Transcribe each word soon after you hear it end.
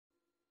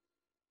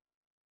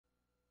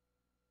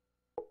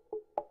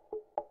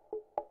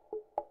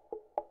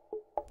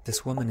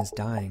This woman is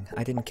dying.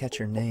 I didn't catch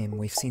her name.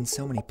 We've seen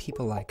so many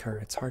people like her.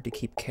 It's hard to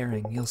keep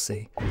caring. You'll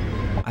see.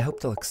 I hope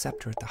they'll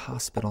accept her at the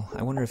hospital.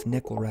 I wonder if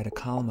Nick will write a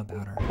column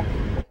about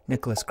her.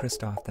 Nicholas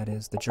Kristof, that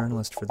is, the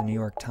journalist for the New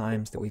York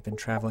Times that we've been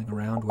traveling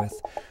around with,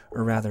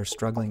 or rather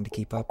struggling to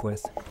keep up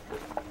with.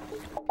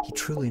 He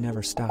truly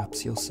never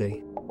stops, you'll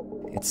see.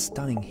 It's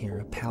stunning here,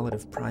 a palette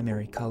of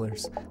primary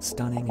colors,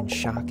 stunning and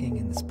shocking,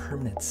 and this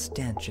permanent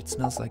stench. It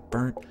smells like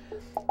burnt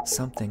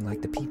something,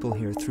 like the people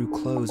here threw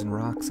clothes and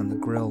rocks on the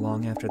grill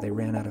long after they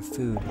ran out of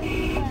food.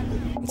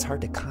 It's hard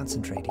to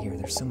concentrate here.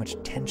 There's so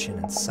much tension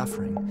and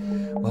suffering.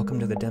 Welcome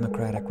to the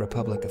Democratic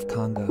Republic of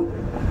Congo.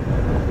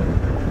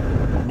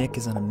 Nick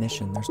is on a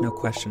mission, there's no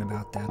question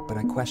about that, but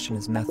I question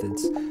his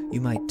methods. You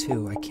might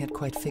too. I can't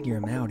quite figure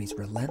him out. He's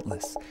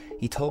relentless.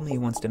 He told me he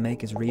wants to make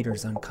his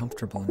readers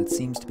uncomfortable, and it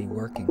seems to be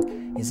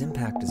working. His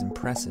impact is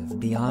impressive,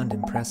 beyond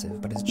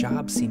impressive, but his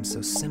job seems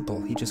so simple.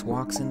 He just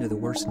walks into the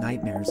worst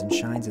nightmares and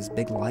shines his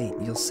big light.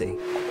 You'll see.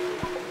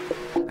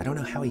 I don't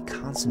know how he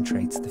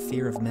concentrates. The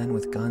fear of men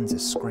with guns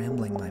is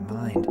scrambling my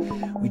mind.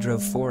 We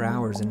drove 4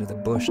 hours into the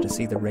bush to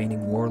see the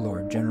reigning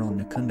warlord, General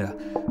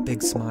Nkunda.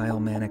 Big smile,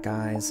 manic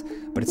eyes,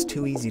 but it's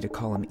too easy to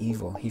call him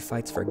evil. He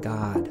fights for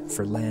God,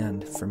 for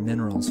land, for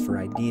minerals, for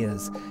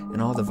ideas,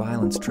 and all the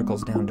violence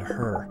trickles down to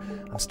her.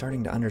 I'm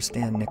starting to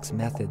understand Nick's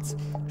methods.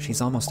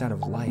 She's almost out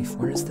of life.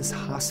 Where is this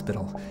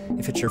hospital?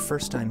 If it's your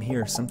first time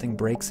here, something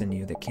breaks in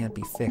you that can't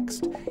be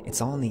fixed.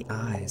 It's all in the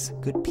eyes.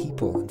 Good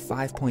people, and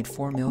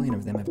 5.4 million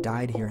of them have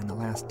died here in the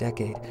last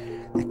decade.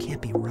 That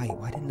can't be right.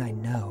 Why didn't I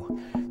know?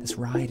 This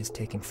ride is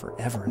taking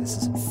forever. This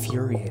is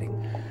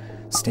infuriating.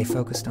 Stay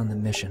focused on the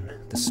mission,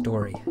 the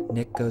story.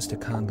 Nick goes to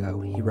Congo.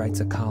 He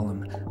writes a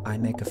column. I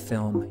make a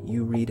film.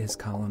 You read his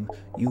column.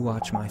 You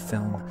watch my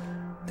film.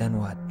 Then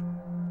what?